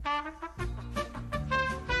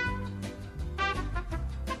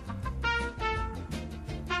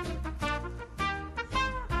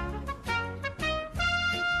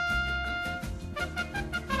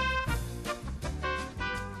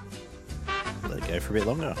go for a bit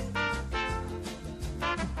longer.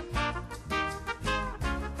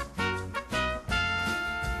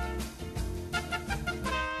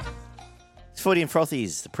 It's Footy and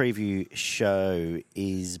Frothies. The preview show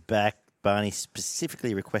is back. Barney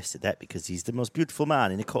specifically requested that because he's the most beautiful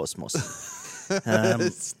man in the cosmos.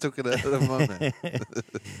 Took it out of the moment.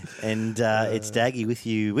 And it's Daggy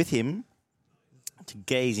with him to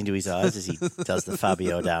gaze into his eyes as he does the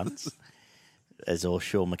Fabio dance, as all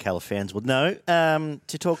Sean McCullough fans will know,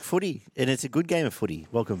 to talk footy. And it's a good game of footy.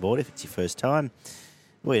 Welcome aboard if it's your first time.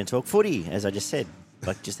 We're going to talk footy, as I just said,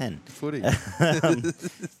 like just then. Footy.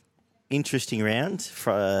 Interesting round. It's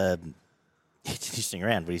an interesting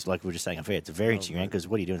round, but like we were just saying unfair. It's a very interesting round because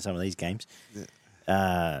what do you do in some of these games?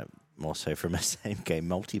 Yeah. More so from a same-game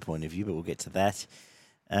multi-point of view, but we'll get to that.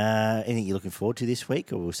 Anything you're looking forward to this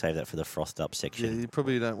week, or we'll save that for the frothed-up section? Yeah, you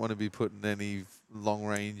probably don't want to be putting any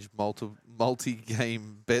long-range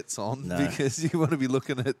multi-game bets on because you want to be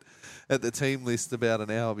looking at the team list about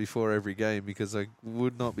an hour before every game, because I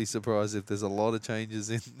would not be surprised if there's a lot of changes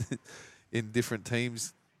in different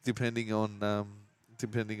teams depending on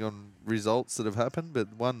results that have happened,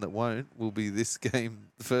 but one that won't will be this game,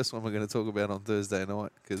 the first one we're going to talk about on Thursday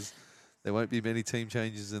night, because there won't be many team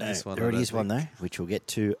changes in this one. There already is one, though, which we'll get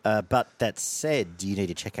to. But that said, you need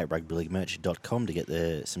to check out rugbyleaguemerch.com to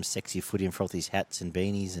get some sexy Footy and Frothies hats and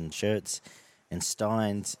beanies and shirts and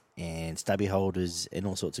steins and stubby holders and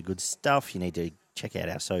all sorts of good stuff. You need to check out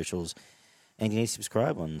our socials. And you need to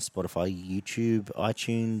subscribe on Spotify, YouTube,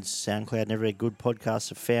 iTunes, SoundCloud, and every good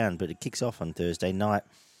podcast I've found. But it kicks off on Thursday night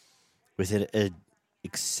with an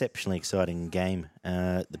exceptionally exciting game.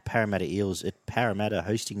 The Parramatta Eels at Parramatta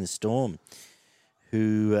hosting the Storm,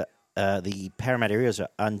 who the Parramatta Eels are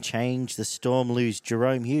unchanged. The Storm lose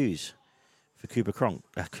Jerome Hughes for Cooper Cronk.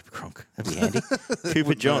 That'd be handy.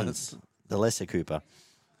 Cooper Johns, the lesser Cooper.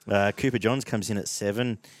 Cooper Johns comes in at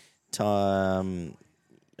 7.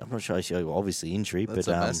 I'm not sure, obviously injury, That's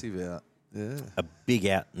but a massive out. Yeah, a big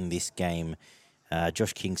out in this game.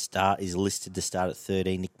 Josh King's is listed to start at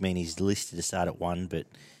 13. Nick Meaney's listed to start at 1, but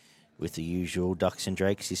with the usual ducks and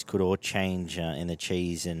drakes, this could all change in the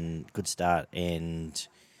cheese and could start, and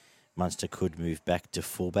Munster could move back to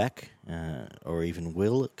fullback, or even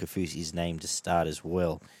will. Kafusi's named to start as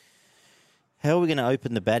well. How are we going to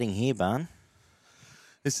open the batting here, Barn?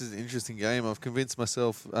 This is an interesting game. I've convinced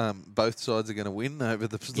myself both sides are going to win over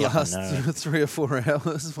the last 3 or 4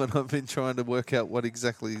 hours when I've been trying to work out what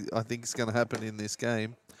exactly I think is going to happen in this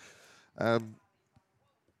game.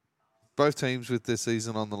 Both teams with their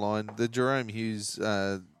season on the line. The Jerome Hughes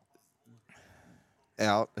out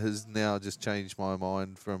has now just changed my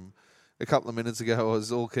mind. From a couple of minutes ago, I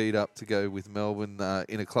was all keyed up to go with Melbourne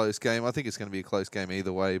in a close game. I think it's going to be a close game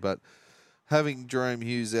either way, but having Jerome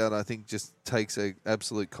Hughes out, I think, just takes an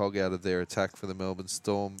absolute cog out of their attack for the Melbourne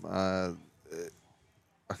Storm.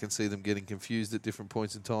 I can see them getting confused at different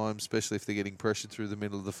points in time, especially if they're getting pressured through the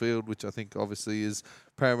middle of the field, which I think obviously is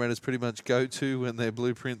Parramatta's pretty much go-to and their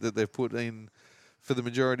blueprint that they've put in for the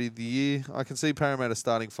majority of the year. I can see Parramatta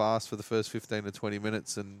starting fast for the first 15 to 20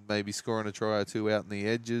 minutes and maybe scoring a try or two out in the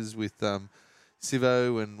edges with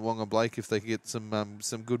Sivo and Wonga Blake if they can get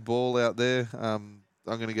some good ball out there.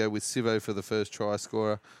 I'm going to go with Sivo for the first try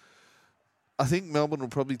scorer. I think Melbourne will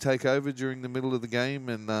probably take over during the middle of the game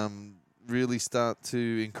and really start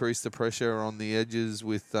to increase the pressure on the edges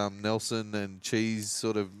with Nelson and Cheese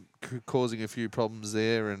sort of causing a few problems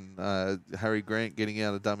there, and Harry Grant getting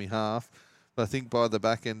out of dummy half. But I think by the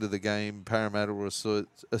back end of the game, Parramatta will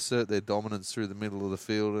assert their dominance through the middle of the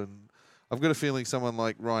field, and I've got a feeling someone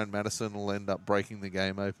like Ryan Madison will end up breaking the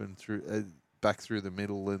game open back through the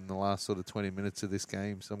middle in the last sort of 20 minutes of this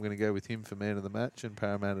game. So I'm going to go with him for man of the match and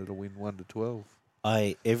Parramatta to win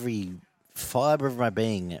 1-12. Every fibre of my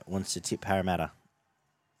being wants to tip Parramatta,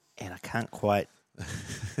 and I can't quite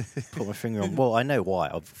put my finger on. Well, I know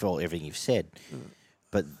why. I've felt everything you've said,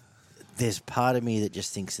 but there's part of me that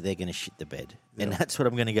just thinks that they're going to shit the bed, and that's what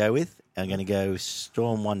I'm going to go with. I'm going to go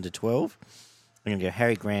Storm 1-12. I'm going to go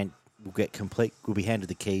Harry Grant will be handed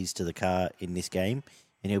the keys to the car in this game,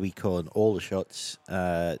 and he'll be calling all the shots.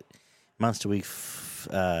 Munster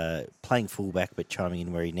playing fullback but chiming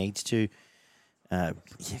in where he needs to.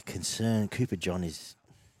 Cooper John is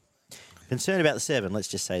concerned about the 7, let's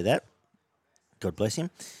just say that. God bless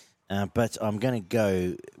him. But I'm going to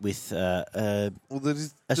go with the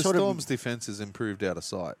Storm's defence has improved out of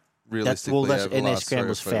sight, realistically. And their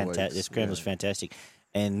scramble's fantastic. Their scramble's fantastic.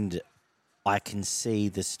 And I can see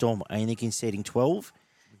the Storm only conceding 12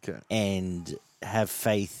 and have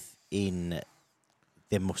faith in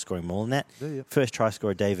them scoring more than that. Yeah. First try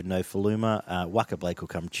scorer, David Nofaluma. Waka Blake will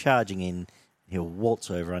come charging in. He'll waltz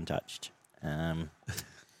over untouched. to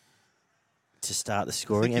start the I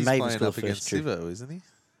scoring. think And he's maybe playing score up the against first two. Sivo, isn't he?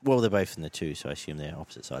 Well, they're both in the two, so I assume they're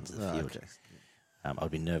opposite sides of the field. Okay.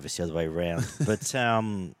 I'd be nervous the other way around. But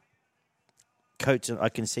Coates, I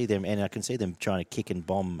can see them, and I can see them trying to kick and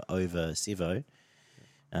bomb over Sivo,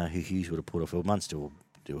 who Hughes would have put off. Well, Munster will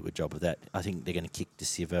do a good job of that. I think they're going to kick to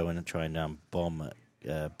Sivo and try and bomb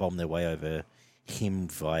their way over him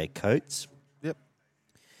via Coates. Yep.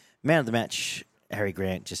 Man of the match, Harry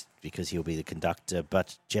Grant, just because he'll be the conductor,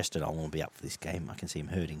 but Justin Olam will be up for this game. I can see him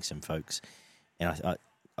hurting some folks. And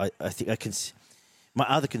I think I can... My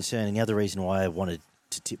other concern and the other reason why I wanted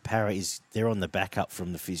to tip Para is they're on the back up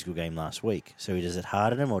from the physical game last week. So does it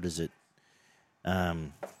harden them, or does it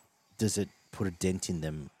put a dent in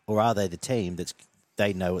them? Or are they the team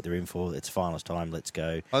they know what they're in for? It's finals time. Let's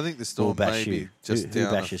go. I think the Storm may be just who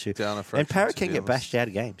down bashes who? a fraction. And Para to can be get honest. bashed out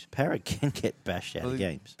of games. Para can get bashed out I of think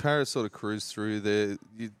games. Para sort of cruised through there.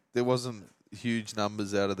 There wasn't huge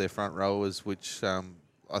numbers out of their front rowers, which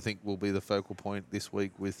I think will be the focal point this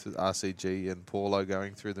week with RCG and Paulo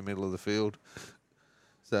going through the middle of the field.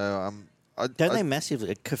 So They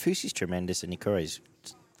massively... Kafusi's tremendous and Nikori's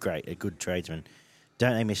great, a good tradesman.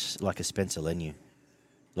 Don't they miss like a Spencer Lenu?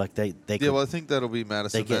 Like they yeah, well, I think that'll be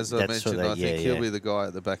Madison. As I that's what mentioned, I think yeah. he'll be the guy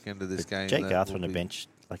at the back end of this game. Jake that Arthur will on the be- bench,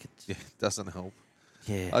 like it's Yeah, doesn't help.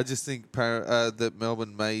 yeah. I just think that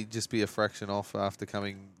Melbourne may just be a fraction off after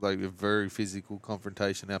coming like a very physical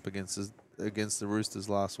confrontation up against the Roosters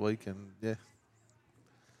last week, and yeah,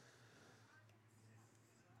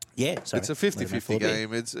 Sorry. it's a 50-50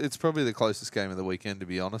 game. It's probably the closest game of the weekend, to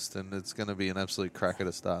be honest, and it's going to be an absolute cracker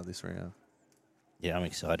to start this round. Yeah, I'm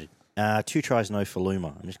excited. 2 tries, no for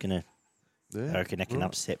Luma. I'm just going to... Yeah, I reckon that can right.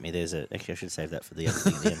 upset me. Actually, I should save that for the other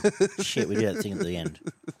thing at the end. Shit, we do that thing at the end.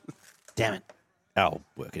 Damn it. I'll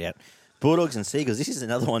work it out. Bulldogs and Seagulls. This is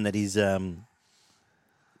another one that is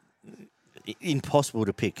impossible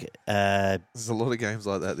to pick. There's a lot of games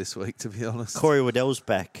like that this week, to be honest. Corey Waddell's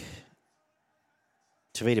back.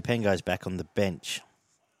 Tavita Pengai's back on the bench.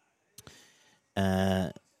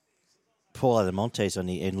 Paul Adamonte's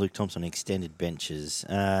and Luke Thompson on the extended benches.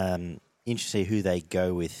 Interesting who they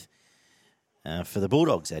go with for the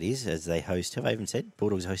Bulldogs, that is, as they host. Have I even said?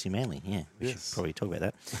 Bulldogs hosting Manly. Yeah, we Yes. should probably talk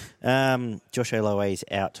about that. Josh Olowe's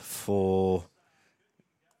out for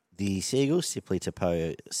the Seagulls. Sipley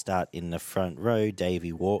Tapo start in the front row.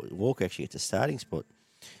 Davey Walker actually gets a starting spot,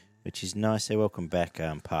 which is nice. They welcome back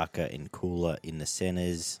Parker and Cooler in the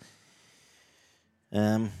centres.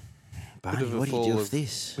 Barney, what do you do with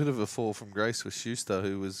this? Bit of a fall from grace with Schuster,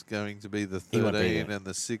 who was going to be the He won't be 13 there. and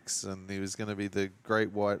the 6, and he was going to be the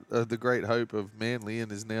great hope of Manly,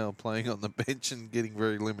 and is now playing on the bench and getting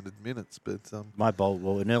very limited minutes. But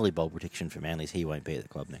An early bowl prediction for Manly is he won't be at the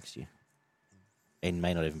club next year, and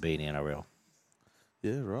may not even be in the NRL.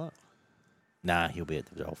 yeah, right. Nah, he'll be at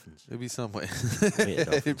the Dolphins. He'll be somewhere. He'll be at the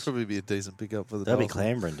It'd Dolphins. probably be a decent pickup for the They'll be Dolphins.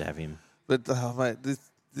 clambering to have him. But mate,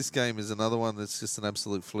 this game is another one that's just an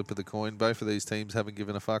absolute flip of the coin. Both of these teams haven't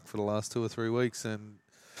given a fuck for the last 2 or 3 weeks, and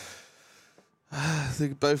they're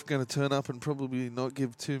both going to turn up and probably not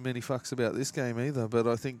give too many fucks about this game either. But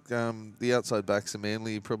I think the outside backs of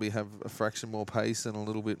Manly probably have a fraction more pace and a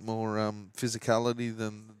little bit more physicality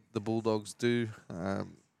than the Bulldogs do.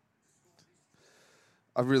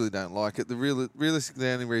 I really don't like it. Realistically,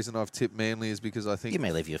 the only reason I've tipped Manly is because I think You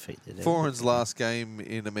may leave your feet there. Foran's last game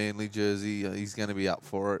in a Manly jersey, he's going to be up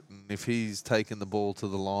for it. And if he's taking the ball to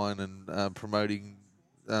the line and promoting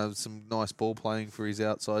some nice ball playing for his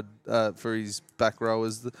outside, for his back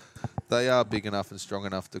rowers, they are big enough and strong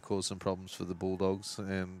enough to cause some problems for the Bulldogs.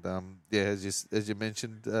 And as you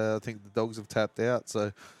mentioned, I think the Dogs have tapped out.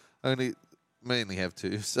 So only Manly have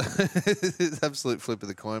 2. So it's an absolute flip of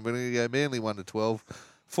the coin. But I'm going to go Manly 1-12.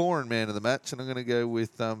 Foran man of the match, and I'm going to go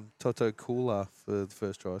with Toto Kula for the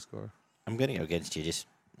first try scorer. I'm going to go against you just,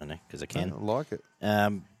 I don't know, because I can. I like it.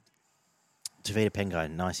 Tavita Pengai,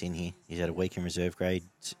 nice in here. He's had a week in reserve grade.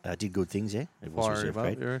 Did good things there. It was Fire reserve him up,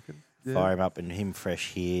 grade. you reckon? Yeah. Fire him up, and him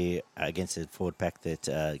fresh here against a forward pack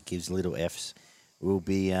that gives little Fs will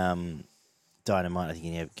be dynamite. I think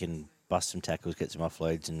he can bust some tackles, get some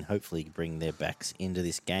offloads, and hopefully bring their backs into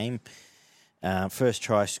this game. First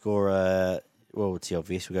try scorer, well, it's the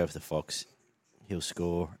obvious. We'll go for the Fox. He'll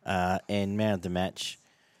score. And man of the match,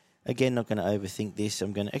 again, not going to overthink this.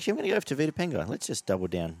 I'm going to go for Tavita Pengai. Let's just double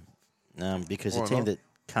down because Why a team not? that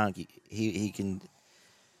can't, he can.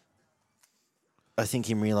 I think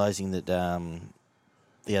him realising that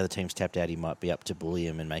the other team's tapped out, he might be up to bully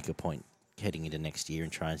him and make a point heading into next year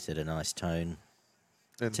and try and set a nice tone.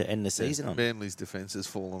 And, to end the season on. Manly's defence has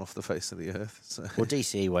fallen off the face of the earth. So. Well,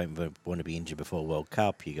 DCE won't want to be injured before World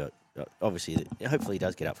Cup. You got obviously, hopefully he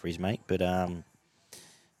does get up for his mate, but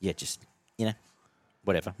yeah, just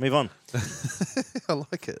whatever. Move on. I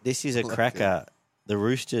like it. This is a cracker. The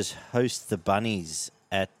Roosters host the Bunnies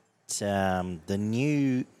at the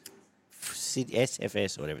new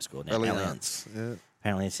SFS or whatever it's called now. Allianz. Yeah.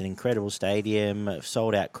 Apparently, it's an incredible stadium,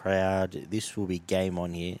 sold out crowd. This will be game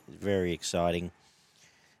on here. Very exciting.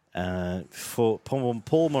 For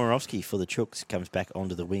Paul Moravsky for the Chooks comes back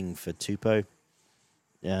onto the wing for Tupou.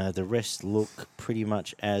 The rest look pretty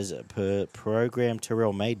much as per program.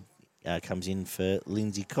 Terrell Maid comes in for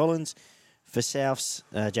Lindsay Collins. For Souths,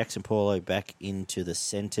 Jackson Paulo back into the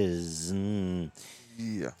centres.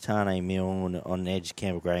 Yeah. Tane Milne on edge.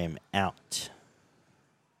 Campbell Graham out.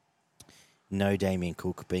 No Damien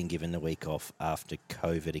Cook being given the week off after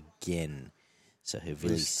COVID again. So Havili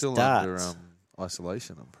He's still starts. under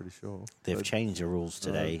isolation, I'm pretty sure. They've changed the rules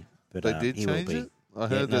today. But they did he change will be. it? I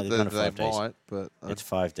heard that they days. might, but... It's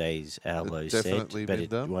 5 days, Allo said, definitely but been it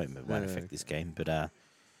done? won't affect this game. But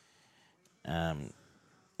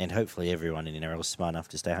and hopefully everyone in NRL is smart enough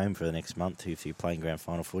to stay home for the next month if you're playing grand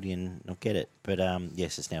final footy and not get it. But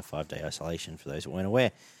yes, it's now 5-day isolation for those that weren't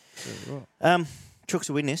aware. Yeah, right. Chooks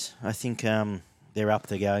will win this. I think they're up,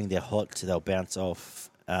 they're going, they're hot, they'll bounce off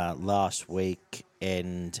last week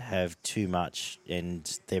and have too much.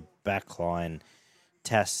 And their backline,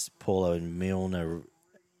 Tass, Paulo and Milner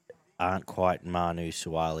aren't quite Manu,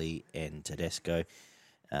 Suwali and Tedesco.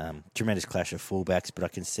 Tremendous clash of fullbacks, but I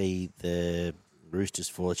can see the Roosters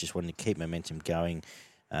forwards just wanting to keep momentum going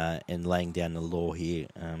and laying down the law here.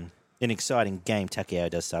 An exciting game. Takiao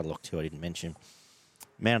does start lock 2, I didn't mention.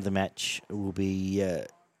 Man of the match will be...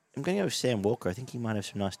 I'm going to go with Sam Walker. I think he might have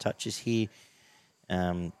some nice touches here.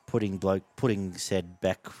 Putting said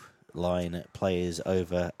back line players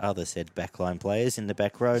over other said backline players in the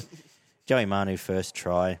back row. Joey Manu, first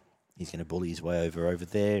try. He's going to bully his way over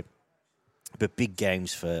there. But big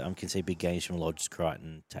games I can see big games from Lodge,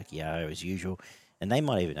 Crichton, Takiao as usual. And they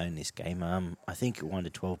might even own this game. I think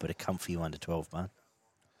 1-12, but a comfy 1-12, man.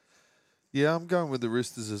 Yeah, I'm going with the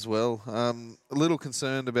Roosters as well. A little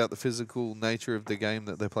concerned about the physical nature of the game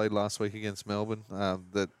that they played last week against Melbourne.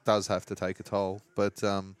 That does have to take a toll. But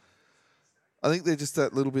I think they're just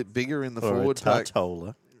that little bit bigger in the forward pack.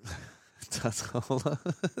 Tartola.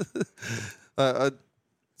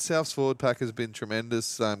 South's forward pack has been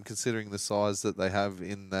tremendous, considering the size that they have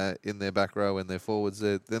in their back row and their forwards.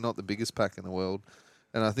 They're not the biggest pack in the world.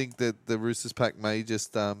 And I think that the Roosters pack may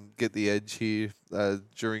just get the edge here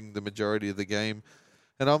during the majority of the game.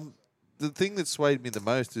 And the thing that swayed me the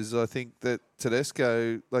most is I think that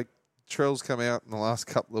Tedesco, like Trell's come out in the last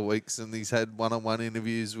couple of weeks and he's had one-on-one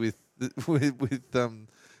interviews with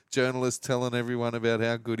journalists telling everyone about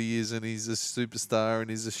how good he is and he's a superstar and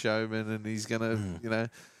he's a showman and he's gonna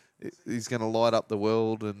he's gonna light up the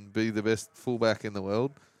world and be the best fullback in the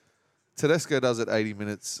world. Tedesco does it 80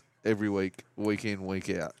 minutes every week, week in, week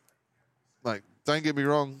out. Like, don't get me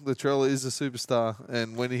wrong, the Trell is a superstar,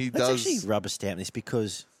 and when he does, Let's actually rubber stamp this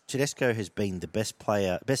because Tedesco has been the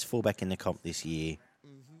best fullback in the comp this year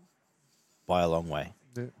by a long way.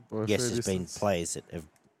 Yeah, yes, there's been players that have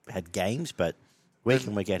had games, but week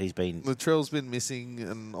in, week out, he's been... Latrell's been missing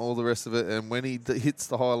and all the rest of it, and when he hits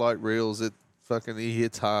the highlight reels, he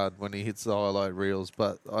hits hard when he hits the highlight reels.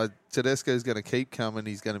 But Tedesco's going to keep coming.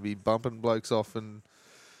 He's going to be bumping blokes off and,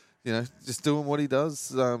 just doing what he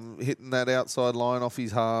does, hitting that outside line off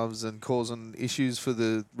his halves and causing issues for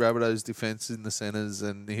the Rabbitohs' defence in the centres,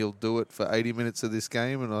 and he'll do it for 80 minutes of this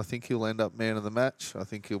game, and I think he'll end up man of the match. I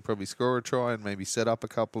think he'll probably score a try and maybe set up a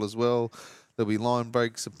couple as well. There'll be line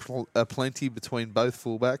breaks aplenty between both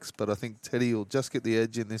fullbacks, but I think Teddy will just get the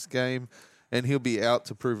edge in this game, and he'll be out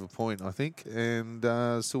to prove a point, I think. And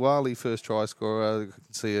Suwali, first try scorer, I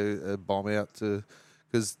can see a bomb out to...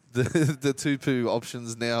 Because the Tupu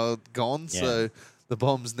option's now gone, so the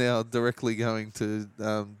bomb's now directly going to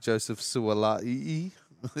Joseph Suwala'i.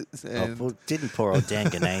 Didn't poor old Dan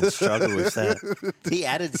Ganane struggle with that? He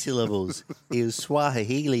added syllables. He was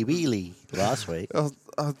Swahili Wheelie last week.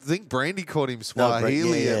 I think Brandy called him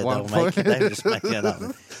Swahili at one point. They were just making it up.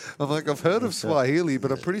 I'm like, I've heard of Swahili,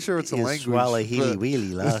 but I'm pretty sure it's a language. Swahili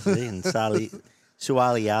Wheelie last week and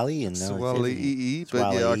Suwali Ali and Suwali,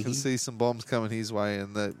 but yeah, I can see some bombs coming his way,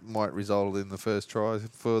 and that might result in the first try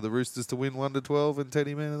for the Roosters to win 1-12 and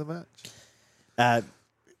Teddy man of the match.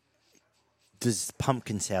 Does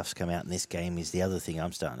Pumpkin Souths come out in this game? Is the other thing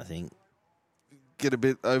I'm starting to think. get a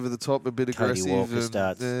bit over the top, a bit Cody aggressive, Walker and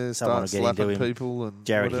starts. Someone start will get into slapping him. people and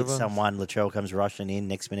Jared whatever. hits someone. Latrell comes rushing in.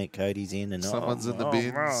 Next minute, Cody's in, and Someone's in the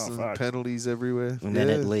bins, and fuck. penalties everywhere. And then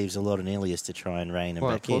it leaves a lot of Ilias to try and rein him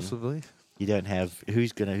Quite back in. possibly. You don't have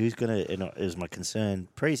who's gonna. And it was my concern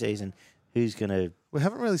preseason. Who's gonna? We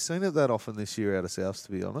haven't really seen it that often this year out of Souths,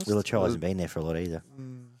 to be honest. Well, Latrell hasn't been there for a lot either.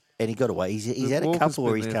 Mm. And he got away. He's had a Walker's couple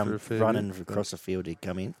where been he's there come for a fair running bit, across the field to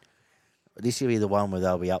come in. This will be the one where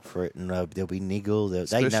they'll be up for it, and there'll be niggle. They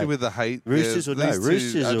Especially know, with the hate. Roosters will know. these two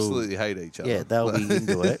Roosters will absolutely hate each other. Yeah, they'll be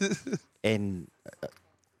into it. And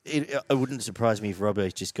it wouldn't surprise me if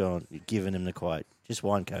Robbo's just giving him the quiet. Just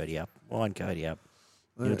wind Cody up. Wind Cody up.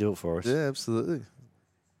 He'll do it for us. Yeah, absolutely.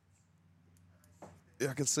 Yeah,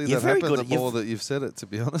 I can see You're that very happen good the at- more that you've said it, to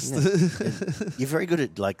be honest. You're very good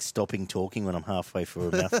at like stopping talking when I'm halfway through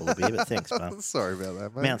a mouthful of beer, but thanks, man. Sorry about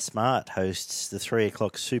that, mate. Mount Smart hosts the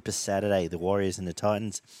 3:00 Super Saturday, the Warriors and the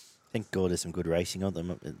Titans. Thank God there's some good racing on them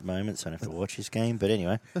at the moment, so I don't have to watch this game. But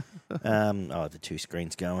anyway, I have the two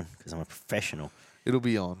screens going because I'm a professional. It'll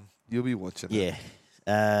be on. You'll be watching it.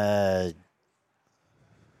 Yeah.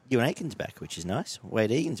 Ewan Aiken's back, which is nice.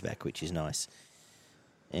 Wade Egan's back, which is nice.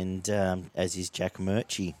 And as is Jack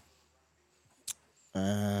Murchie.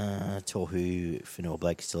 Tohu Fanua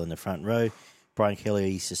Blake still in the front row. Brian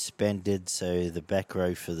Kelly suspended, so the back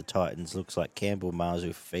row for the Titans looks like Campbell,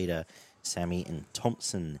 Marzu, Fafita, Sammy, and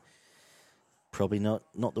Thompson. Probably not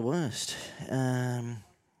the worst. Tino's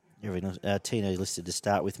listed to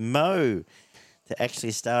start with. Mo, to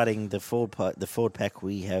actually starting the forward pack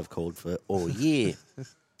we have called for all year.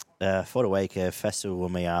 Fodawaker, Fasu,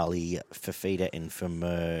 Wamiali, Fafita, and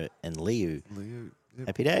Famer, and Liu. Yep.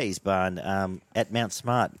 Happy days, Barn. At Mount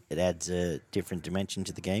Smart, it adds a different dimension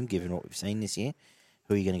to the game, given what we've seen this year.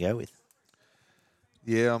 Who are you going to go with?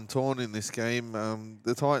 Yeah, I'm torn in this game.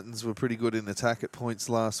 The Titans were pretty good in attack at points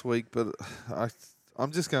last week, but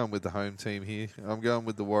I'm just going with the home team here. I'm going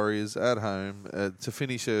with the Warriors at home to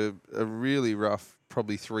finish a really rough,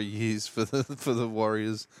 probably 3 years for the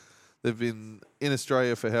Warriors. They've been in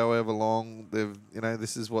Australia for however long.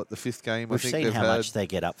 This is the fifth game. We've I think seen they've how had. much they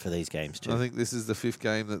get up for these games too. I think this is the fifth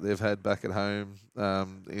game that they've had back at home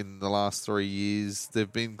in the last 3 years.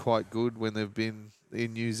 They've been quite good when they've been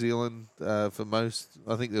in New Zealand for most.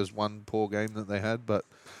 I think there was one poor game that they had, but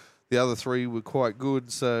the other three were quite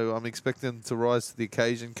good. So I'm expecting them to rise to the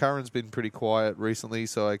occasion. Curran's been pretty quiet recently,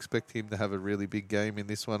 so I expect him to have a really big game in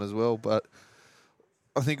this one as well. But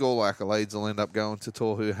I think all accolades will end up going to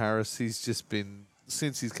Tohu Harris. He's just been,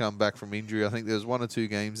 since he's come back from injury, I think there was 1 or 2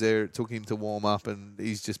 games there. It took him to warm up, and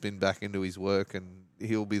he's just been back into his work, and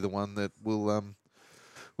he'll be the one that will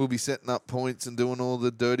be setting up points and doing all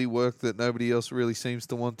the dirty work that nobody else really seems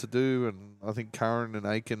to want to do. And I think Curran and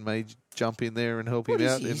Aiken may jump in there and help him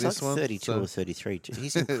out in he's this like one. 32 or 33.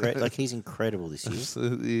 He's he's incredible this year.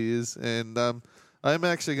 Absolutely he is. And I'm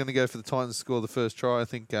actually going to go for the Titans to score the first try. I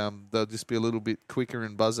think they'll just be a little bit quicker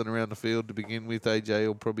and buzzing around the field to begin with. AJ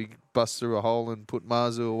will probably bust through a hole and put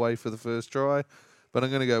Marzu away for the first try. But I'm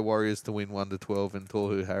going to go Warriors to win 1-12 and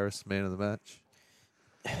Tohu Harris, man of the match.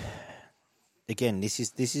 Again, this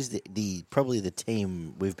is the probably the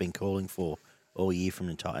team we've been calling for all year from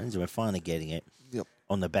the Titans, and we're finally getting it. Yep.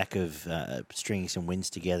 On the back of stringing some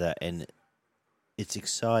wins together, and it's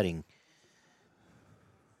exciting.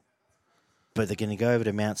 But they're going to go over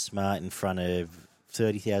to Mount Smart in front of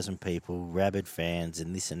 30,000 people, rabid fans,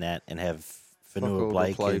 and this and that, and have Fanua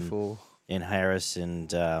Blake and Harris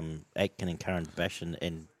and Aitken and Curran bashing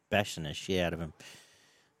the shit out of him.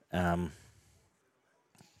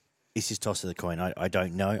 This is toss of the coin. I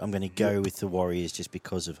don't know. I'm going to go with the Warriors just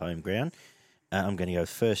because of home ground. I'm going to go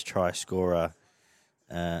first try scorer.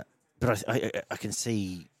 But I can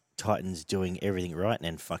see Titans doing everything right and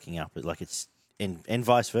then fucking up. And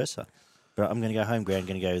vice versa. But I'm going to go home ground. I'm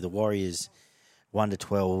going to go the Warriors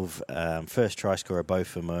 1-12. First try scorer, Bo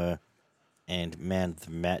Famer. And man of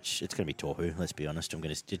the match, it's going to be Tohu, let's be honest. I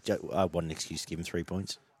want an excuse to give him 3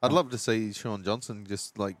 points. I'd love to see Sean Johnson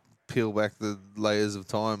just peel back the layers of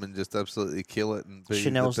time and just absolutely kill it. And be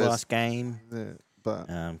Chanel's the best. last game. Yeah, but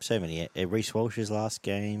so many. Reece Walsh's last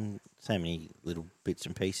game. So many little bits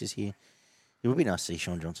and pieces here. It would be nice to see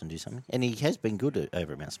Sean Johnson do something. And he has been good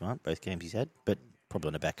over at Mount Smart, both games he's had, but probably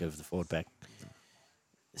on the back of the forward back.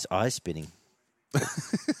 His eyes spinning.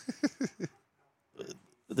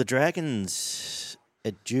 The Dragons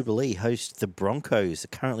at Jubilee host the Broncos, the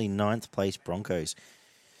currently 9th place Broncos,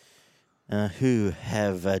 who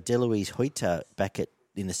have Deloise Hoita back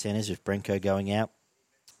in the centres with Brenko going out.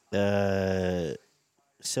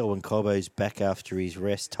 Selwyn Cobbo's back after his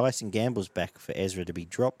rest. Tyson Gamble's back for Ezra to be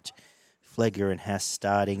dropped. Flegler and Haas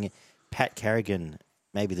starting. Pat Carrigan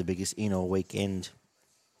maybe the biggest in all weekend.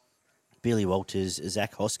 Billy Walters,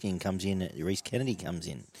 Zach Hosking comes in, Reece Kennedy comes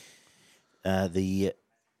in. The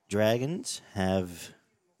Dragons have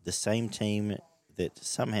the same team that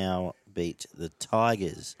somehow beat the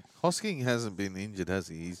Tigers. Hosking hasn't been injured, has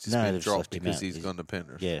he? He's just No, been they've dropped left him because out. he's gone to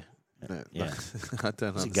Penrith. Yeah. No, Yeah. I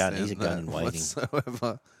don't He's a understand gun- he's a gun that in waiting.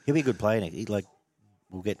 whatsoever. He'll be a good player.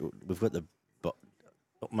 We've got the.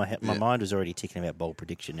 My mind was already ticking about bold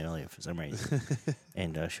prediction earlier for some reason,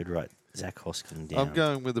 and I should write Zach Hosking down. I'm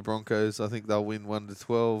going with the Broncos. I think they'll win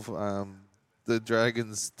 1-12. The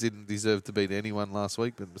Dragons didn't deserve to beat anyone last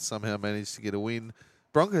week, but somehow managed to get a win.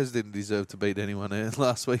 Broncos didn't deserve to beat anyone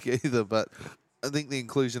last week either, but I think the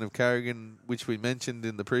inclusion of Carrigan, which we mentioned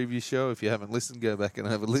in the previous show, if you haven't listened, go back and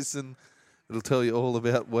have a listen. It'll tell you all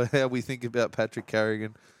about how we think about Patrick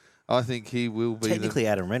Carrigan. I think he will be... Technically,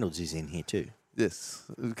 Adam Reynolds is in here too. Yes,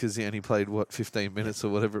 because he only played, 15 minutes or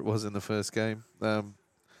whatever it was in the first game. Not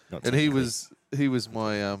And he technically. was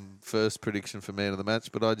my first prediction for man of the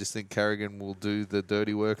match, but I just think Carrigan will do the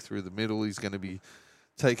dirty work through the middle. He's going to be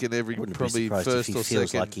taking every Wouldn't probably be surprised first if he or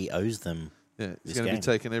feels second. like he owes them. Yeah, he's this going to be game.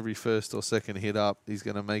 taking every first or second hit up. He's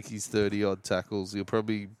going to make his 30-odd tackles. He'll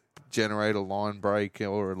probably generate a line break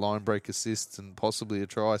or a line break assist and possibly a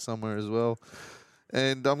try somewhere as well.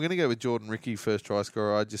 And I'm going to go with Jordan Ricky, first try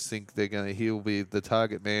scorer. I just think he'll be the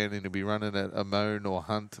target man and he'll be running at Amon or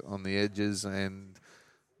Hunt on the edges, and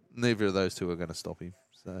neither of those two are going to stop him.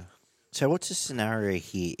 So what's the scenario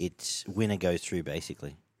here? It's winner goes through,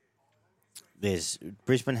 basically. There's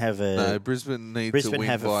Brisbane have a... No, Brisbane need Brisbane to win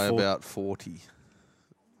have a by four- about 40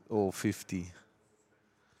 or 50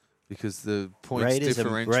 because the points Raiders are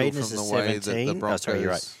differential Raiders from the are way that 17. the Oh, Broncos sorry, you're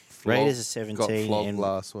right. flogged- Raiders are got 17 flogged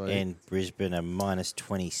last week. and Brisbane are minus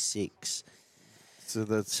 26. So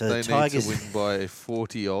they the need Tigers- to win by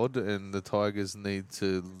 40 odd, and the Tigers need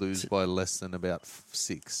to lose by less than about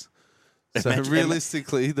 6. So Imagine-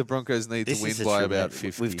 realistically, the Broncos need to win by about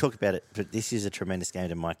 50. We've talked about it, but this is a tremendous game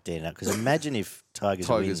to Mike Dan up, because imagine if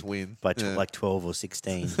Tigers win. by Yeah. like 12 or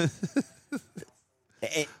 16.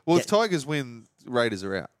 Well, if Tigers win, Raiders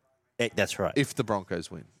are out. That's right. If the Broncos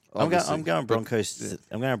win, I'm obviously. going But- Broncos. yeah.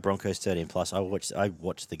 I'm going Broncos 13 plus. I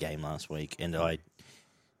watched the game last week, and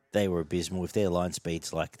they were abysmal. If their line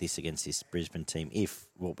speed's like this against this Brisbane team, if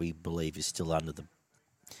what we believe is still under the,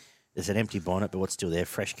 there's an empty bonnet, but what's still there?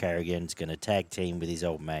 Fresh Carrigan's going to tag team with his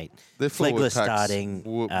old mate. Their forward Flegler pack's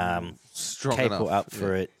starting. strong Capel enough. up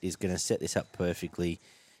for it is going to set this up perfectly.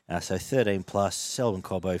 So 13 plus. Selwyn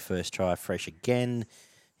Cobbo first try, fresh again.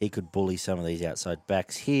 He could bully some of these outside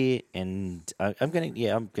backs here, and I'm going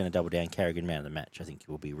to double down Carrigan man of the match. I think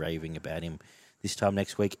you will be raving about him this time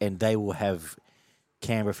next week, and they will have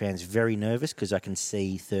Canberra fans very nervous because I can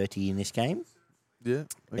see 30 in this game, Yeah.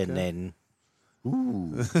 Okay. and then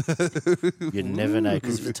you never know,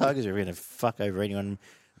 because if the Tigers are going to fuck over anyone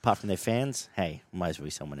apart from their fans, hey, might as well be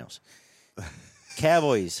someone else.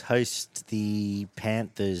 Cowboys host the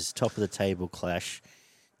Panthers, top of the table clash.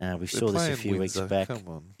 We saw this a playing few weeks Windsor, back. come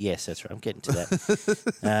on. Yes, that's right. I'm getting to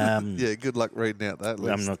that. Yeah, good luck reading out that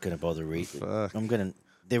list. I'm not going to bother reading. Fuck.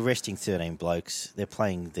 They're resting 13 blokes. They're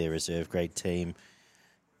playing their reserve grade team.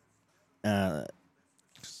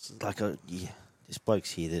 There's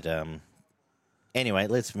blokes here that. Anyway,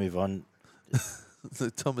 let's move on.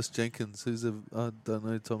 The Thomas Jenkins, I don't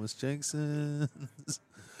know Thomas Jenkins.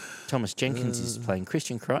 Thomas Jenkins is playing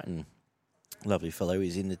Christian Crichton. Lovely fellow.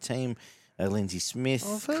 He's in the team. Lindsay Smith,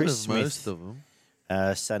 I've heard Chris of Smith, most of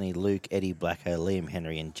them. Sonny Luke, Eddie Blacko, Liam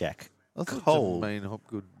Henry, and Jack I thought Cole. Jermaine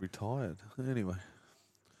Hopgood retired. Anyway.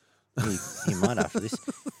 He might after this.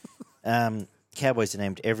 Cowboys have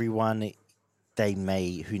named everyone. They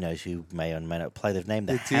may, who knows who may or may not play. They've named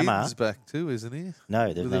the Hammer. Dearden's back too, isn't he?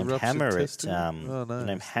 No, they've With a named ruptured Hammer at testicle? Oh, no. they've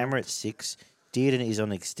named Hammer at 6. Dearden is on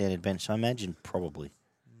the extended bench, so I imagine probably.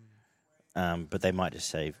 But they might just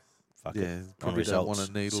say fuck Yeah, it on probably don't results. want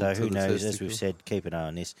a needle so to who the knows? As testicle. we've said, keep an eye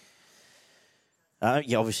on this.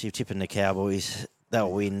 Obviously, tipping the Cowboys,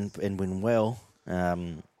 they'll win and win well.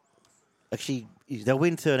 Actually, they'll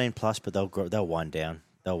win 13 plus, but they'll wind down.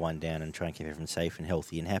 They'll wind down and try and keep everyone safe and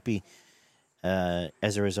healthy and happy.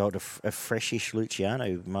 As a result, a freshish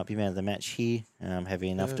Luciano might be man of the match here,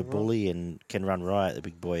 having enough to bully and can run riot, the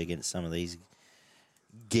big boy, against some of these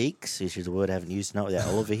geeks, which is a word I haven't used not without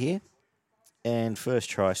Oliver here. And first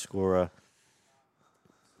try scorer,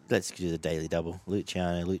 let's do the daily double.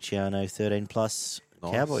 Luciano, 13 plus,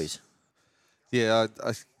 Nice. Cowboys. Yeah,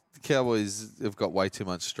 the Cowboys have got way too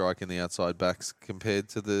much strike in the outside backs compared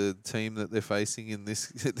to the team that they're facing in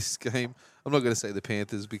this game. I'm not going to say the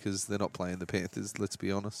Panthers because they're not playing the Panthers, let's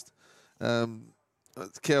be honest.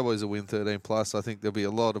 The Cowboys will win 13 plus. I think there'll be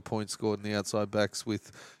a lot of points scored in the outside backs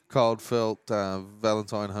with Caldfelt,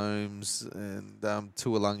 Valentine Holmes, and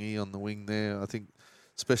Tuolangi on the wing there. I think,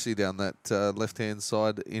 especially down that left-hand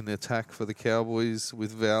side in attack for the Cowboys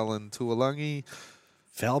with Val and Tuolangi.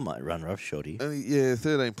 Val might run rough, shorty. Yeah,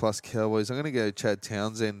 13 plus Cowboys. I'm going to go Chad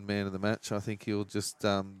Townsend, man of the match. I think he'll just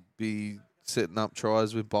be setting up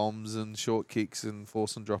tries with bombs and short kicks and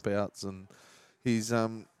forcing dropouts. And he's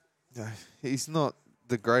not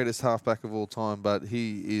the greatest halfback of all time, but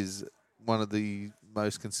he is one of the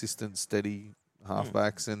most consistent, steady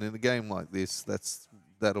halfbacks. And in a game like this,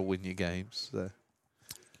 that'll win you games. So.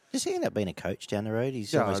 Does he end up being a coach down the road?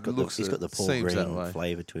 He's almost got the Paul Green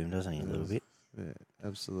flavour to him, doesn't he, a little bit? Yeah,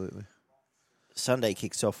 absolutely. Sunday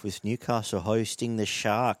kicks off with Newcastle hosting the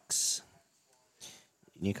Sharks.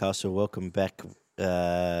 Newcastle welcome back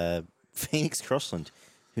Phoenix Crossland,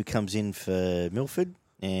 who comes in for Milford.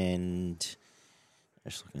 And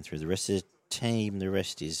just looking through the rest of the team, the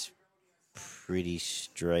rest is pretty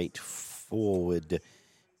straightforward.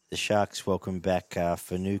 The Sharks welcome back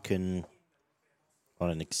Finucane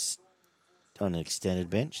on an extended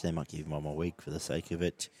bench. They might give him one more week for the sake of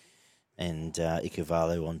it. And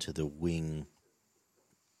Ikavalo onto the wing.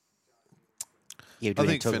 Yeah, I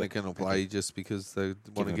think Finucane will play just because they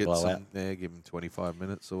want to get give him 25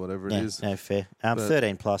 minutes or whatever it is. No, fair.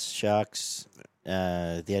 13 plus Sharks.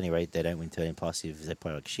 The only rate they don't win 13 plus is if they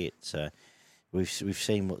play like shit. So we've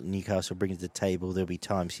seen what Newcastle bring to the table. There'll be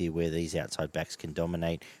times here where these outside backs can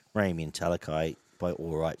dominate. Ramey and Talakai, by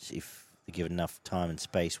all rights, if they're given enough time and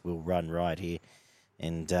space, will run right here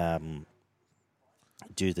and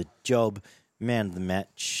do the job. Man of the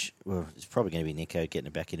match, well, it's probably going to be Nico getting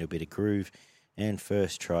it back into a bit of groove. And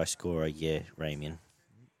first try scorer, Ramian.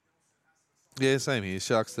 Yeah, same here.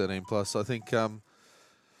 Sharks 13 plus. I think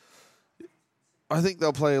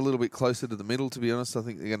they'll play a little bit closer to the middle, to be honest. I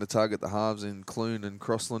think they're going to target the halves in Clune and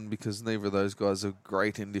Crossland because neither of those guys are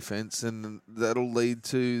great in defence. And that'll lead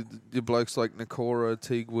to your blokes like Nakora,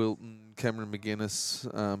 Teague Wilton, Cameron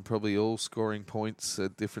McGuinness, probably all scoring points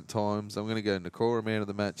at different times. I'm going to go Nakora, man of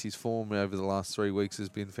the match. His form over the last 3 weeks has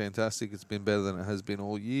been fantastic. It's been better than it has been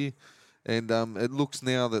all year. And it looks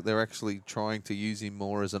now that they're actually trying to use him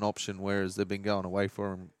more as an option, whereas they've been going away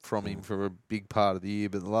from him for a big part of the year.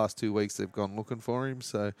 But the last 2 weeks they've gone looking for him.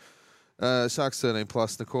 So Sharks 13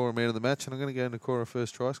 plus, Nakora man of the match, and I'm going to go Nakora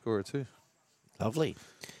first try scorer too. Lovely.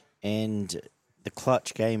 And the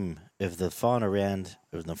clutch game of the final round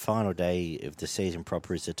of the final day of the season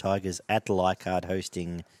proper is the Tigers at Leichhardt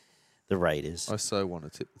hosting the Raiders. I so want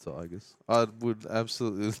to tip the Tigers. I would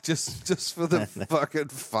absolutely, just for the fucking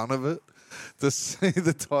fun of it, to see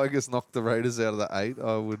the Tigers knock the Raiders out of the 8,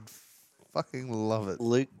 I would fucking love it.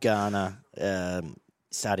 Luke Garner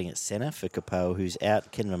starting at centre for Capel, who's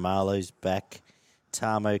out. Ken Mamalo's back.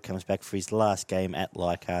 Tamo comes back for his last game at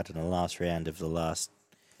Leichhardt in the last round of the last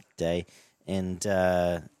day. And,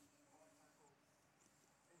 that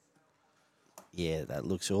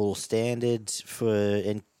looks all standard for...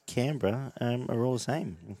 And Canberra are all the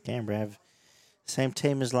same. Canberra have the same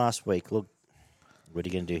team as last week. Look, what are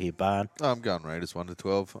you going to do here, Barn? I'm going Raiders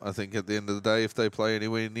 1-12. I think at the end of the day, if they play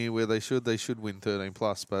anywhere near where they should win 13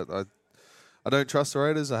 plus. But I don't trust the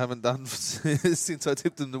Raiders. I haven't done since I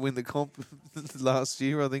tipped them to win the comp last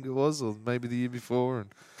year, I think it was, or maybe the year before.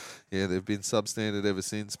 And yeah, they've been substandard ever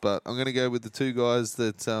since. But I'm going to go with the two guys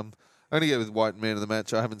that. I'm going to go with White man of the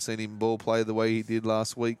match. I haven't seen him ball play the way he did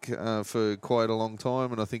last week for quite a long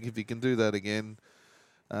time, and I think if he can do that again,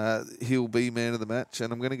 he'll be man of the match.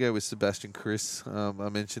 And I'm going to go with Sebastian Chris. I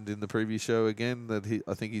mentioned in the previous show again that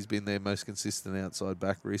I think he's been their most consistent outside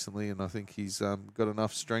back recently, and I think he's got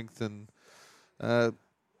enough strength and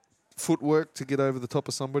footwork to get over the top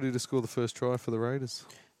of somebody to score the first try for the Raiders.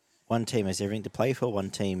 One team has everything to play for. One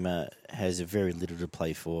team has very little to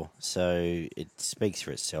play for. So it speaks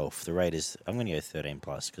for itself. The Raiders, I'm going to go 13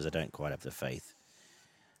 plus because I don't quite have the faith.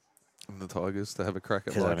 And the Tigers to have a crack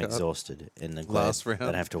at because I'm exhausted. And the last round. I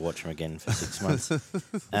don't have to watch them again for 6 months.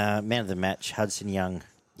 Man of the match, Hudson Young.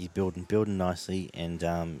 He's building nicely and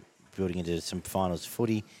building into some finals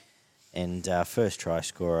footy. And first try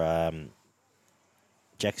scorer,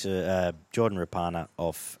 Jordan Rapana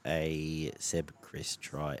off a Seb Chris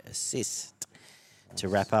try assist. To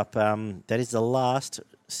wrap up, that is the last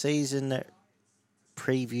season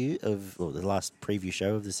preview of, or the last preview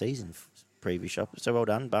show of the season preview show. So well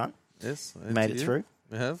done, Barn. Yes. Made it through.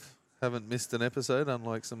 We have. Haven't missed an episode,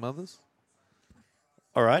 unlike some others.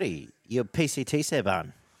 Alrighty. Your PCTC,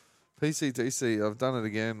 Barn. PCTC, I've done it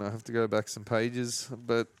again. I have to go back some pages,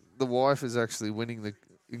 but the wife is actually winning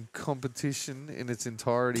in competition in its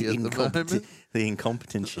entirety at the moment. The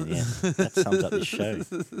incompetition, yeah. That sums up this show.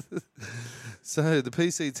 So the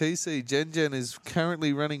PCTC, Gen is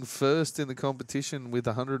currently running first in the competition with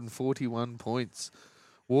 141 points.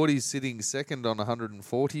 Wardy's sitting second on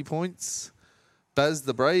 140 points. Baz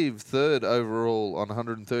the Brave, third overall on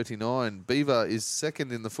 139. Beaver is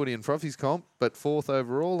second in the Footy and Frothies comp, but fourth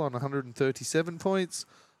overall on 137 points.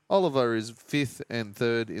 Oliver is fifth and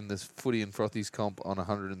third in the Footy and Frothies comp on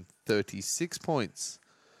 136 points.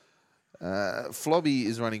 Flobby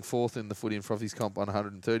is running fourth in the Footy and Frothies comp on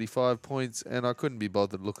 135 points, and I couldn't be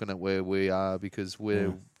bothered looking at where we are because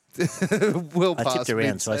we're well past. I tipped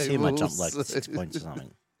around, so I assume I mid-tables, jumped like 6 points or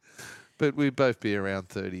something. But we'd both be around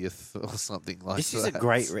 30th or something like that. This is a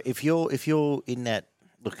great. If you're in that,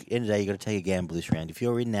 look, end of the day, you got to take a gamble this round. If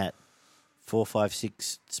you're in that 4, 5,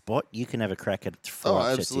 6 spot, you can have a crack at 4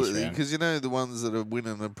 upsets absolutely. this round. Because you know the ones that are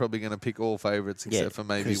winning are probably going to pick all favourites except for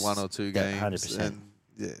maybe 1 or 2 games. 100%. And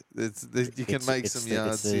you can make some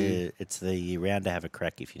yards here. It's the round to have a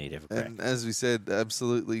crack if you need to have a crack. And as we said,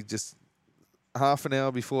 absolutely just half an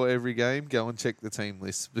hour before every game, go and check the team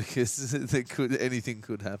list because anything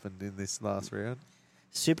could happen in this last round.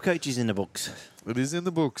 Supercoach is in the books. It is in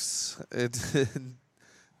the books.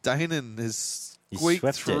 Danon has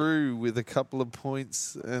squeaked through with a couple of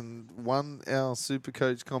points and won our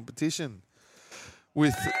Supercoach competition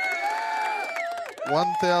with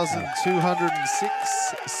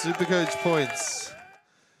 1,206 Supercoach points.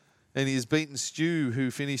 And he has beaten Stu, who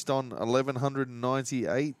finished on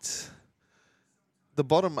 1,198. The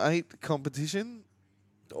bottom 8 competition,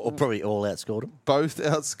 Or probably all outscored them. both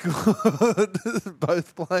outscored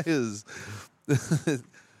both players.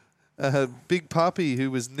 Big Puppy, who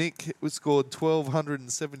was Nick, scored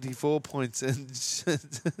 1,274 points, and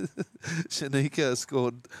Shanika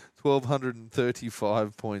scored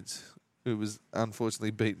 1,235 points, who was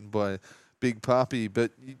unfortunately beaten by Big Puppy.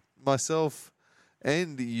 But myself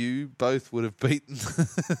and you both would have beaten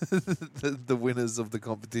the winners of the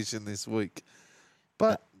competition this week.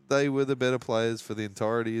 But they were the better players for the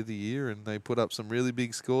entirety of the year, and they put up some really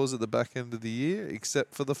big scores at the back end of the year,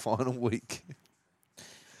 except for the final week.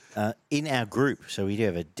 In our group, so we do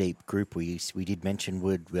have a deep group we did mention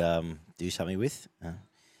would do something with.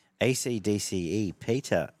 ACDCE,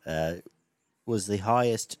 Peter, was the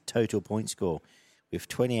highest total point score with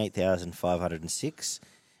 28,506.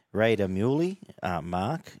 Raider Muley,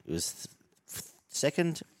 Mark, was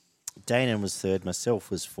second. Danon was third.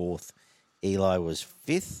 Myself was fourth. Eli was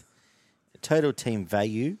fifth. Total team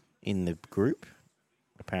value in the group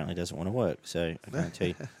apparently doesn't want to work, so I can't tell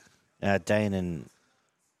you. Danon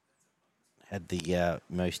had the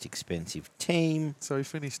most expensive team. So he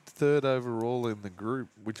finished third overall in the group,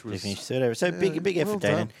 which was... He finished third overall. So big effort, well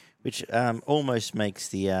Danon, which almost makes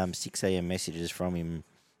the 6 a.m. messages from him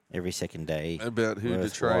every second day about who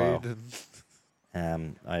worthwhile. to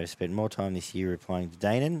trade. I've spent more time this year replying to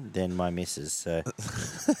Danon than my missus. So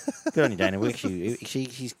good on you, Danon.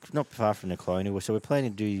 He's not far from the Colonial, so we're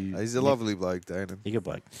planning to do... He's a lovely bloke, Danon. He's a good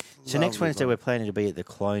bloke. So next Wednesday we're planning to be at the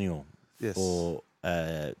Colonial Yes. for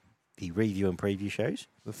the review and preview shows.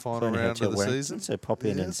 The final Colonial round Hotel of the Wellington. season. So pop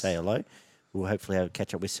in and say hello. We'll hopefully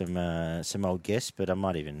catch up with some old guests, but I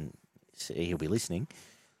might even see he'll be listening.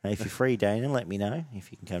 If you're free, Danon, let me know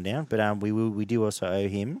if you can come down. But we do also owe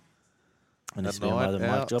him, and this will be another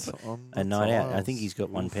mic drop, a night out. I think he's got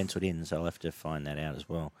one penciled in, so I'll have to find that out as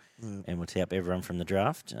well. Yeah. And we'll tee up everyone from the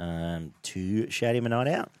draft to shout him a night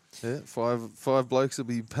out. Yeah, five blokes will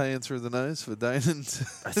be paying through the nose for Danon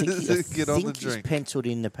to get on the drink. He's penciled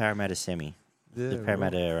in the Parramatta semi, the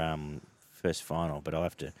Parramatta first final, but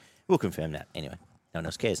we'll confirm that anyway. No one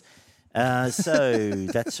else cares. So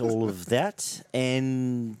that's all of that.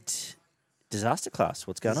 And Disaster Class,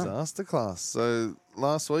 what's going on? Disaster Class. So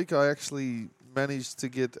last week I actually managed to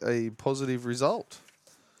get a positive result.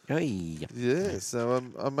 Hey. Yeah, so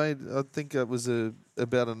I think it was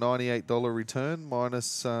about a $98 return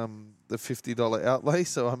minus the $50 outlay,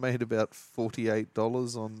 so I made about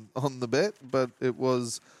 $48 on the bet, but it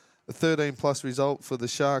was a 13-plus result for the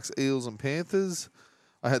Sharks, Eels and Panthers.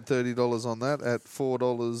 I had $30 on that at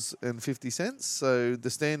 $4.50. So the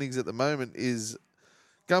standings at the moment is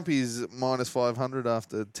Gumpy is minus 500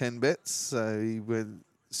 after 10 bets. So he went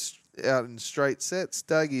out in straight sets.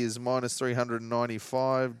 Daggy is minus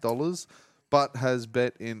 $395, but has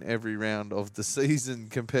bet in every round of the season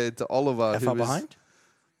compared to Oliver. How far behind?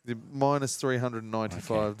 Minus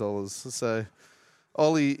 $395. Okay. So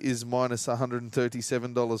Ollie is minus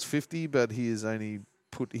 $137.50, but he has only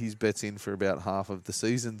put his bets in for about half of the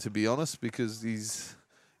season, to be honest, because he's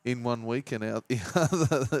in 1 week and out the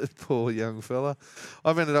other. Poor young fella.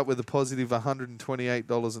 I've ended up with a positive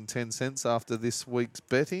 $128.10 after this week's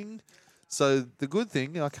betting. So the good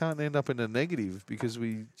thing, I can't end up in a negative because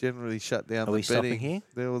we generally shut down Are the we betting. stopping here?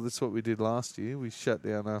 Well, that's what we did last year. We shut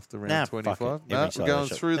down after round Nah, 25. fuck it. No, Every we're going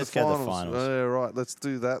side through the let's go to finals. the finals. Yeah, right. Let's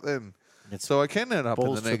do that then. It's So I can end up in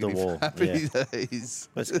balls the to the negative. wall. Happy Yeah. days.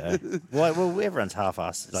 Let's go. Well, everyone's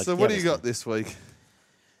half-assed. Like, So what do you got this week?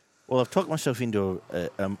 Well, I've talked myself into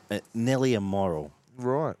nearly a moral,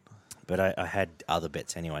 Right. but I had other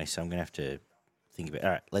bets anyway, so I'm going to have to think about it.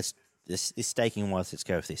 All right, this staking wise, let's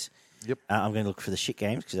go with this. Yep. I'm going to look for the shit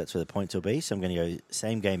games because that's where the points will be. So I'm going to go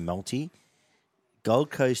same game multi. Gold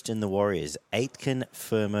Coast and the Warriors. Aitken,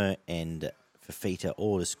 Firma, and Fafita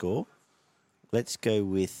all to score. Let's go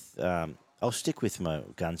with... I'll stick with my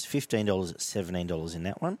guns. $15, $17 in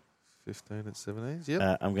that one. 15 at 17.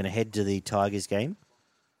 Yep. I'm going to head to the Tigers game.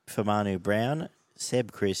 Famanu Brown,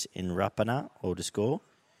 Seb Chris, and Rapana all to score.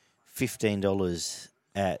 $15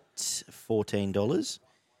 at $14.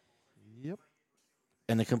 Yep.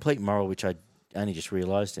 And the complete moral, which I only just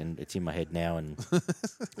realised, and it's in my head now and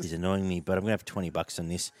is annoying me, but I'm going to have $20 on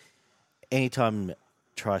this. Anytime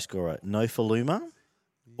try scorer, Nofaluma,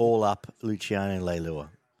 all up Luciano Leilua.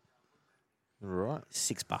 Right.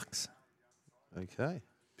 $6. Okay.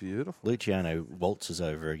 Beautiful. Luciano waltzes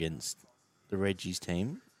over against the Reggie's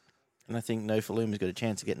team, and I think Nofaluma's got a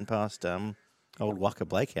chance of getting past old Waka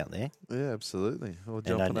Blake out there. Yeah, absolutely. Or And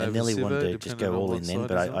jumping I over nearly Sivo, wanted to just depending go on all what in then, side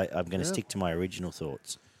but he's on. I'm going to Yeah. stick to my original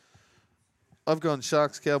thoughts. I've gone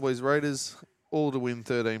Sharks, Cowboys, Raiders, all to win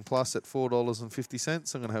 13 plus at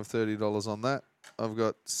 $4.50. I'm going to have $30 on that. I've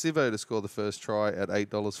got Sivo to score the first try at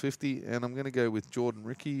 $8.50, and I'm going to go with Jordan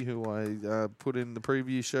Ricky, who I put in the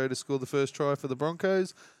preview show to score the first try for the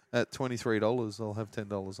Broncos at $23. I'll have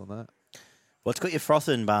 $10 on that. What's got your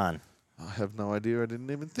frothing barn? I have no idea. I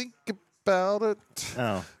didn't even think about it.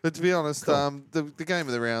 Oh, But to be honest, Cool. the game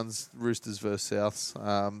of the rounds, Roosters versus Souths.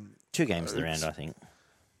 2 games of the round, I think.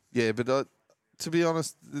 Yeah, but to be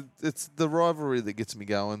honest, it's the rivalry that gets me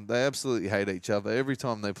going. They absolutely hate each other. Every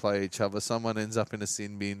time they play each other, someone ends up in a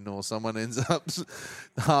sin bin or someone ends up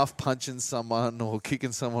half punching someone or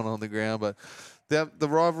kicking someone on the ground. But the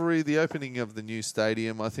rivalry, the opening of the new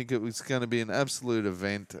stadium, I think it was going to be an absolute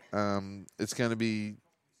event. It's going to be...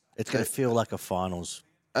 It's going to feel like a finals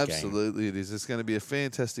game. Absolutely, it is. It's going to be a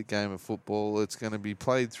fantastic game of football. It's going to be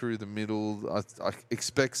played through the middle. I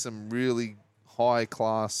expect some really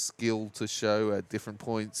high-class skill to show at different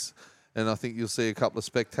points, and I think you'll see a couple of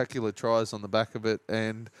spectacular tries on the back of it,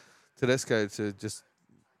 and Tedesco to just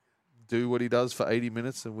do what he does for 80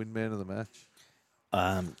 minutes and win man of the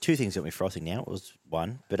match. 2 things got me frothing now. It was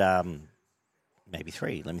 1, but maybe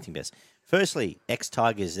 3. Let me think best. Firstly,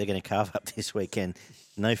 ex-Tigers, they're going to carve up this weekend.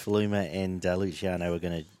 Nofaluma and Luciano are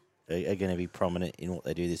going to be prominent in what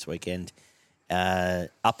they do this weekend.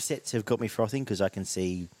 Upsets have got me frothing because I can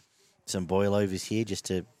see some boilovers here just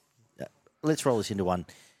to... let's roll this into one.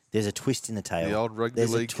 There's a twist in the tail. The old rugby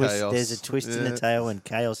league chaos. There's a twist in the tail, and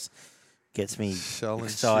chaos gets me Shall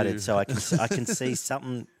excited. ensue. So I can see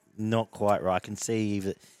something not quite right. I can see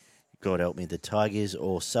either, God help me, the Tigers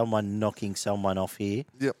or someone knocking someone off here.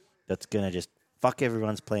 Yep. That's going to just fuck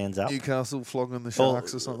everyone's plans up. Newcastle flogging the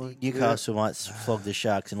Sharks or something. Newcastle might flog the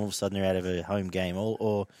Sharks, and all of a sudden they're out of a home game.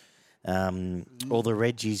 Or the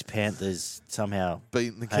Reggie's Panthers somehow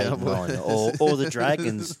Beating the hating Cowboys. on, or the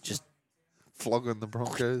Dragons just Flogging the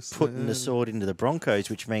Broncos. putting the sword into the Broncos,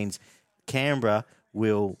 which means Canberra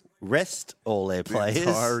will rest all their players.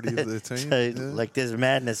 entirety of their team, So, yeah. there's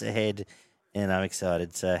madness ahead, and I'm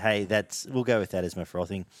excited. So, hey, we'll go with that as my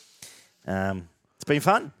frothing. It's been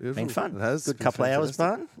fun. Beautiful. Been fun. It has Good been couple of hours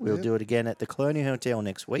fantastic. fun. We'll Yeah. do it again at the Colonial Hotel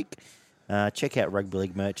next week. Check out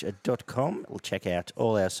rugbyleaguemerch.com. We'll check out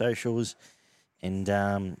all our socials. And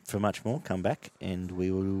for much more, come back and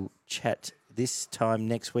we will chat this time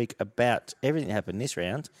next week about everything that happened this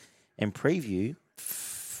round and preview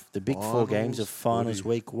the big 4 games of finals footy.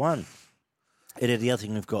 week 1. And the other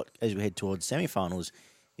thing we've got as we head towards semi-finals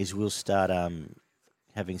is we'll start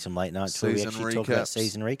having some late nights where we Season actually talk about recaps.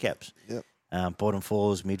 season recaps. Yep. Bottom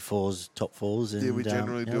 4s, mid 4s, top 4s. And, Yeah, we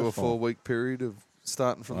generally do a another 4. 4-week period of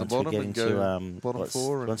starting from Once the we bottom get and into go bottom once-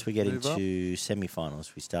 4 and once we get move up. into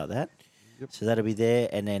semi-finals, we start that. Yep. So that'll be there,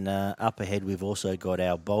 and then up ahead we've also got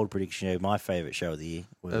our bold prediction show, my favourite show of the year,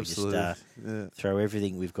 where Absolutely. we just Yeah. throw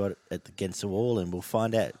everything we've got against the wall, and we'll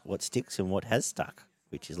find out what sticks and what has stuck,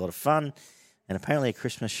 which is a lot of fun. And apparently a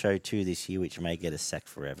Christmas show too this year, which may get us sacked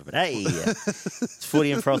forever. But hey, it's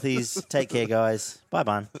Footy and Frothies. Take care, guys. Bye,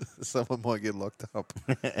 bye. Someone might get locked up.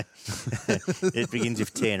 It begins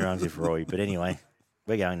with T and rhymes with Roy. But anyway,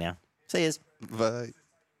 we're going now. See yous. Bye.